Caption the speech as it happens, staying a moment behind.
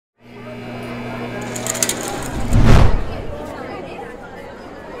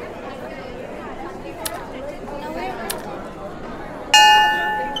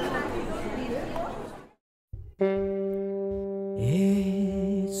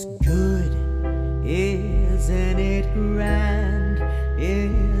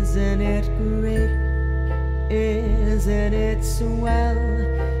Isn't it great? Isn't it swell?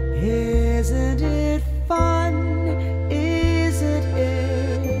 Isn't it fun? Isn't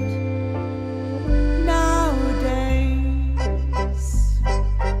it? Nowadays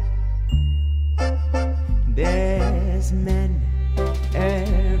there's men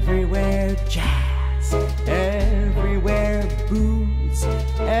everywhere, jazz everywhere, booze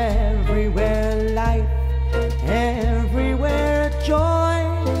everywhere, life everywhere, joy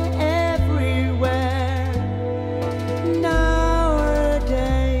everywhere. Nowadays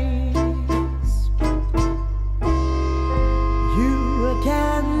you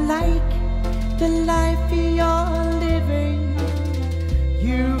can like the life you're living.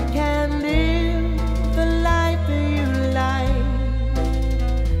 You can live the life you like.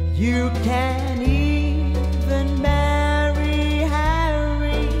 You can even marry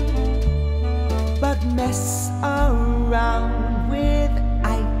Harry, but mess around with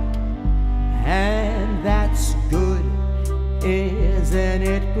Ike, and that's good. Isn't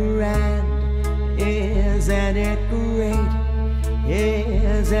it grand? Isn't it great?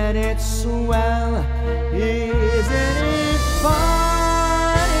 Isn't it swell? Isn't it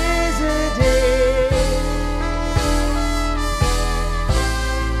fun? Isn't it?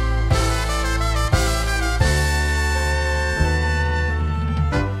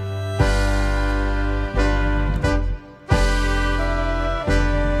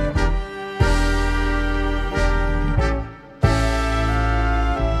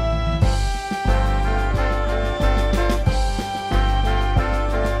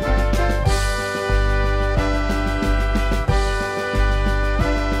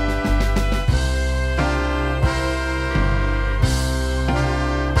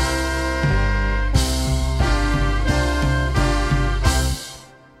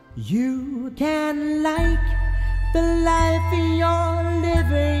 You can like the life you're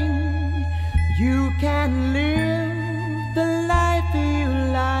living. You can live the life you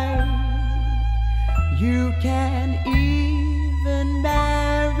like. You can even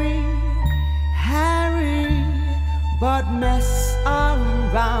marry Harry, but mess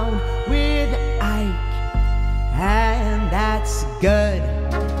around with Ike, and that's good.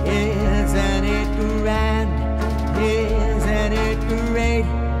 Isn't it grand? Isn't it great?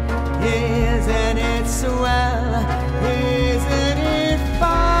 Isn't it swell? Isn't it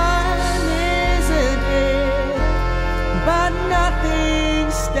fun? Isn't it? But nothing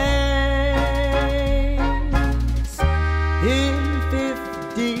stays. In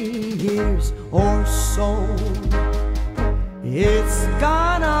 50 years or so, it's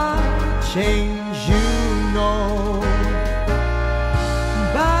gonna change, you know.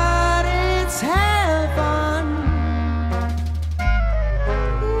 But it's heaven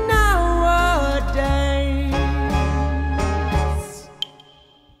nowadays.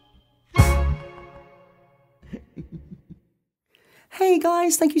 Hey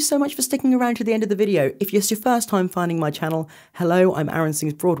guys, thank you so much for sticking around to the end of the video. If it's your first time finding my channel, hello, I'm Aaron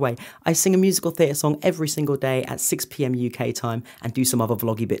Sings Broadway. I sing a musical theatre song every single day at 6 PM UK time and do some other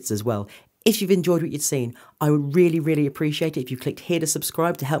vloggy bits as well. If you've enjoyed what you've seen, I would really appreciate it if you clicked here to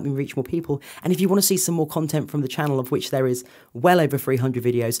subscribe to help me reach more people. And if you want to see some more content from the channel, of which there is well over 300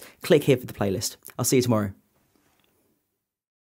 videos, click here for the playlist. I'll see you tomorrow.